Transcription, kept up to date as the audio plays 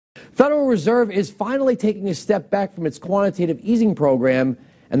Federal Reserve is finally taking a step back from its quantitative easing program,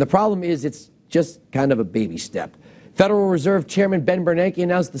 and the problem is it's just kind of a baby step. Federal Reserve Chairman Ben Bernanke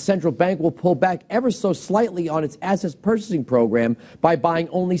announced the central bank will pull back ever so slightly on its assets purchasing program by buying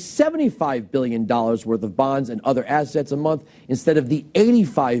only $75 billion worth of bonds and other assets a month instead of the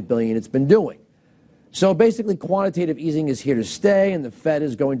 $85 billion it's been doing. So basically, quantitative easing is here to stay, and the Fed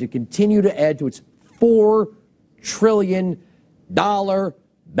is going to continue to add to its $4 trillion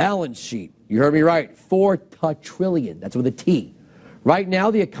balance sheet. You heard me right, $4 trillion. That's with a T. Right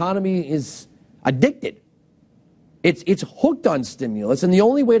now, the economy is addicted. It's hooked on stimulus, and the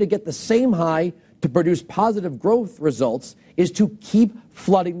only way to get the same high to produce positive growth results is to keep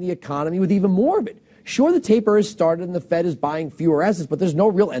flooding the economy with even more of it. Sure, the taper has started and the Fed is buying fewer assets, but there's no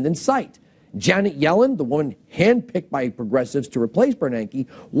real end in sight. Janet Yellen, the woman handpicked by progressives to replace Bernanke,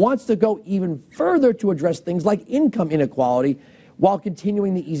 wants to go even further to address things like income inequality while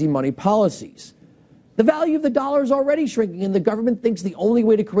continuing the easy money policies. The value of the dollar is already shrinking, and the government thinks the only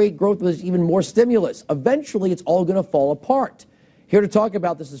way to create growth is even more stimulus. Eventually, it's all going to fall apart. Here to talk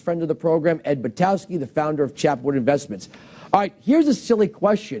about this is friend of the program, Ed Butowsky, the founder of Chapwood Investments. All right, here's a silly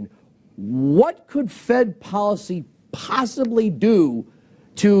question. What could Fed policy possibly do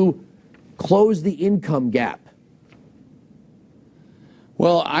to close the income gap?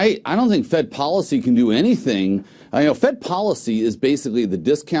 Well, I don't think Fed policy can do anything. Fed policy is basically the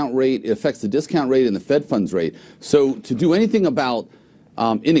discount rate. It affects the discount rate and the Fed funds rate. So to do anything about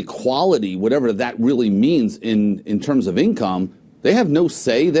inequality, whatever that really means in terms of income, they have no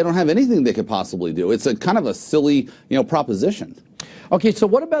say. They don't have anything they could possibly do. It's a kind of a silly, proposition. Okay, so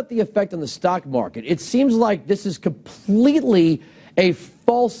what about the effect on the stock market? It seems like this is completely a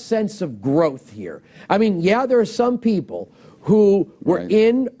false sense of growth here. I mean, yeah, there are some people who were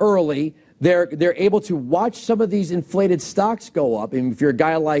in early. They're able to watch some of these inflated stocks go up. And if you're a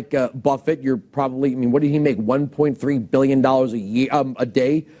guy like Buffett, you're probably, what did he make? $1.3 billion a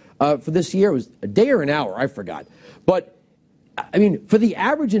day for this year? It was a day or an hour, I forgot. But, for the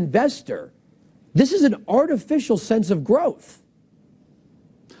average investor, this is an artificial sense of growth.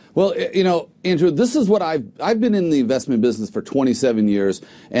 Well, Andrew, this is what I've been in the investment business for 27 years,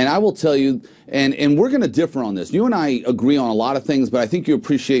 and I will tell you, and we're going to differ on this. You and I agree on a lot of things, but I think you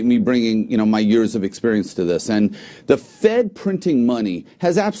appreciate me bringing, my years of experience to this. And the Fed printing money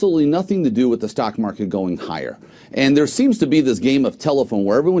has absolutely nothing to do with the stock market going higher. And there seems to be this game of telephone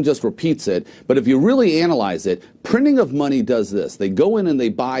where everyone just repeats it, but if you really analyze it, printing of money does this. They go in and they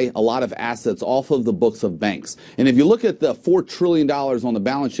buy a lot of assets off of the books of banks. And if you look at the $4 trillion on the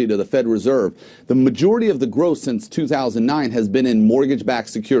balance sheet of the Fed Reserve, the majority of the growth since 2009 has been in mortgage-backed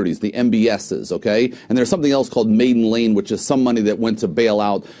securities, the MBSs, okay? And there's something else called Maiden Lane, which is some money that went to bail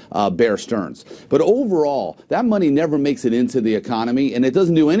out Bear Stearns. But overall, that money never makes it into the economy, and it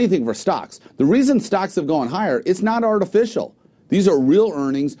doesn't do anything for stocks. The reason stocks have gone higher, it's not artificial. These are real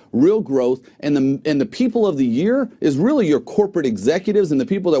earnings, real growth, and the people of the year is really your corporate executives and the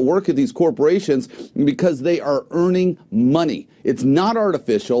people that work at these corporations because they are earning money. It's not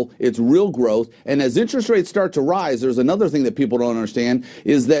artificial, it's real growth, and as interest rates start to rise, there's another thing that people don't understand,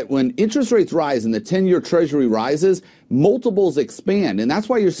 is that when interest rates rise and the 10-year Treasury rises, multiples expand, and that's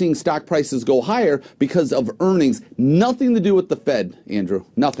why you're seeing stock prices go higher because of earnings. Nothing to do with the Fed, Andrew,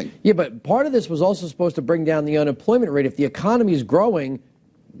 nothing. Yeah, but part of this was also supposed to bring down the unemployment rate. If the economy is growing,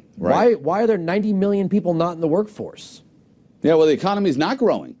 why are there 90 million people not in the workforce? Yeah, well, the economy's not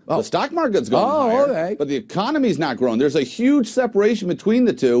growing. Oh. The stock market's going higher, okay. But the economy's not growing. There's a huge separation between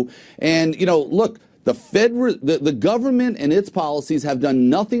the two. And, look, the the government and its policies have done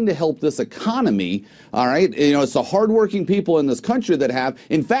nothing to help this economy, all right? It's the hardworking people in this country that have.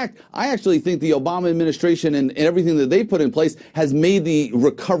 In fact, I actually think the Obama administration and everything that they put in place has made the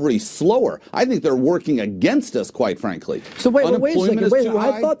recovery slower. I think they're working against us, quite frankly. So wait a second.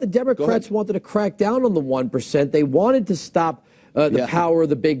 I thought the Democrats wanted to crack down on the 1%. They wanted to stop the power of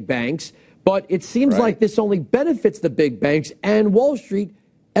the big banks. But it seems like this only benefits the big banks and Wall Street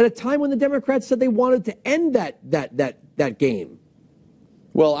at a time when the Democrats said they wanted to end that game.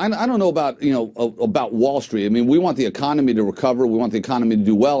 Well, I don't know about, about Wall Street. We want the economy to recover. We want the economy to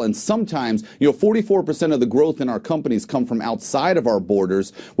do well. And sometimes, 44% of the growth in our companies come from outside of our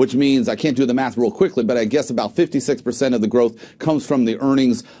borders, which means, I can't do the math real quickly, but I guess about 56% of the growth comes from the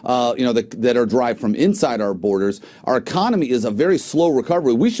earnings, that are derived from inside our borders. Our economy is a very slow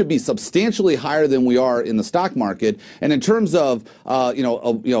recovery. We should be substantially higher than we are in the stock market. And in terms of,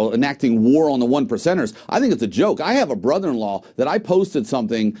 enacting war on the one percenters, I think it's a joke. I have a brother-in-law that I posted something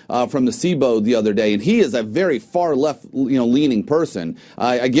from the SIBO the other day, and he is a very far left, leaning person.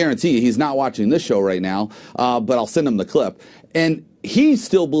 I guarantee you he's not watching this show right now, but I'll send him the clip. And he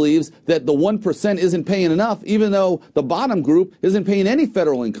still believes that the 1% isn't paying enough, even though the bottom group isn't paying any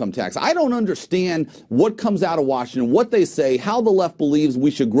federal income tax. I don't understand what comes out of Washington, what they say, how the left believes we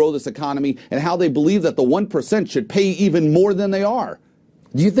should grow this economy, and how they believe that the 1% should pay even more than they are.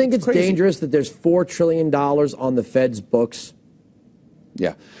 Do you think it's dangerous that there's $4 trillion on the Fed's books?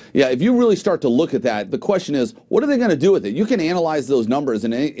 Yeah. Yeah, if you really start to look at that, the question is, what are they going to do with it? You can analyze those numbers,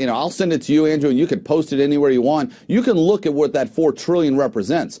 and I'll send it to you, Andrew, and you can post it anywhere you want. You can look at what that $4 trillion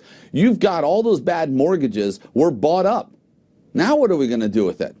represents. You've got all those bad mortgages were bought up. Now what are we going to do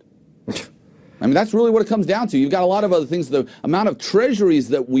with it? I mean, that's really what it comes down to. You've got a lot of other things. The amount of treasuries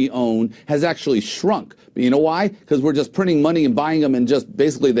that we own has actually shrunk. But you know why? Because we're just printing money and buying them, and just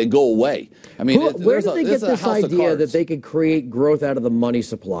basically they go away. I mean, where did they get this idea that they could create growth out of the money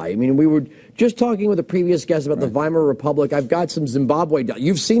supply? I mean, we were just talking with a previous guest about the Weimar Republic. I've got some Zimbabwe.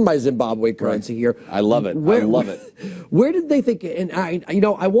 You've seen my Zimbabwe currency here. I love it. I love it. Where did they think? And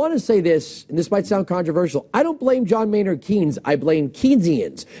I want to say this, and this might sound controversial. I don't blame John Maynard Keynes. I blame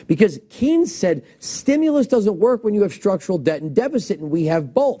Keynesians, because Keynes said stimulus doesn't work when you have structural debt and deficit, and we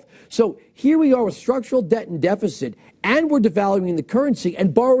have both. So here we are with structural debt and deficit, and we're devaluing the currency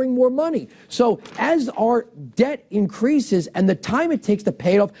and borrowing more money. So as our debt increases and the time it takes to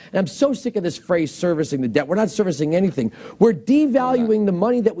pay it off, and I'm so sick of this phrase, servicing the debt. We're not servicing anything. We're devaluing the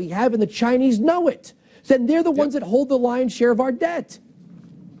money that we have, and the Chinese know it. Then they're the ones that hold the lion's share of our debt.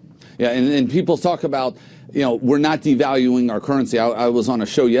 Yeah, and people talk about, we're not devaluing our currency. I was on a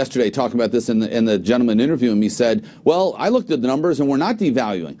show yesterday talking about this, and the gentleman interviewing me said, well, I looked at the numbers and we're not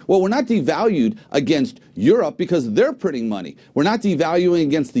devaluing. Well, we're not devalued against Europe because they're printing money. We're not devaluing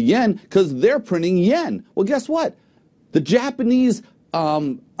against the yen because they're printing yen. Well, guess what? The Japanese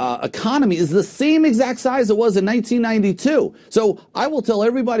economy is the same exact size it was in 1992. So I will tell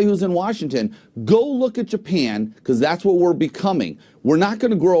everybody who's in Washington, go look at Japan, because that's what we're becoming. We're not going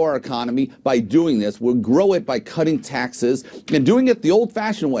to grow our economy by doing this. We'll grow it by cutting taxes and doing it the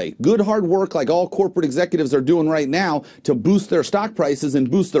old-fashioned way. Good hard work like all corporate executives are doing right now to boost their stock prices and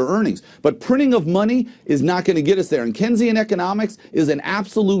boost their earnings. But printing of money is not going to get us there. And Keynesian economics is an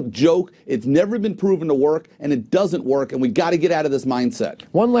absolute joke. It's never been proven to work, and it doesn't work, and we got to get out of this mindset.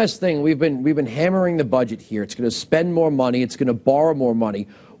 One last thing. We've been hammering the budget here. It's going to spend more money. It's going to borrow more money.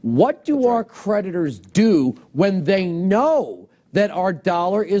 What do our creditors do when they know that our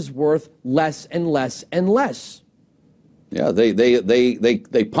dollar is worth less and less and less? Yeah,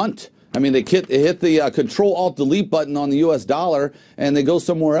 they punt. I mean, they hit the Control-Alt-Delete button on the U.S. dollar, and they go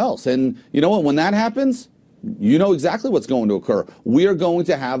somewhere else. And you know what? When that happens, you know exactly what's going to occur. We are going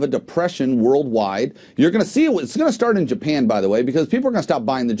to have a depression worldwide. You're going to see it. It's going to start in Japan, by the way, because people are going to stop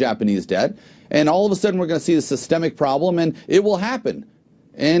buying the Japanese debt. And all of a sudden, we're going to see a systemic problem, and it will happen.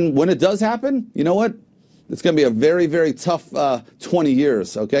 And when it does happen, you know what? It's going to be a very, very tough 20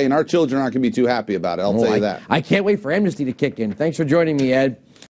 years, okay? And our children aren't going to be too happy about it, I'll tell you that. I can't wait for amnesty to kick in. Thanks for joining me, Ed.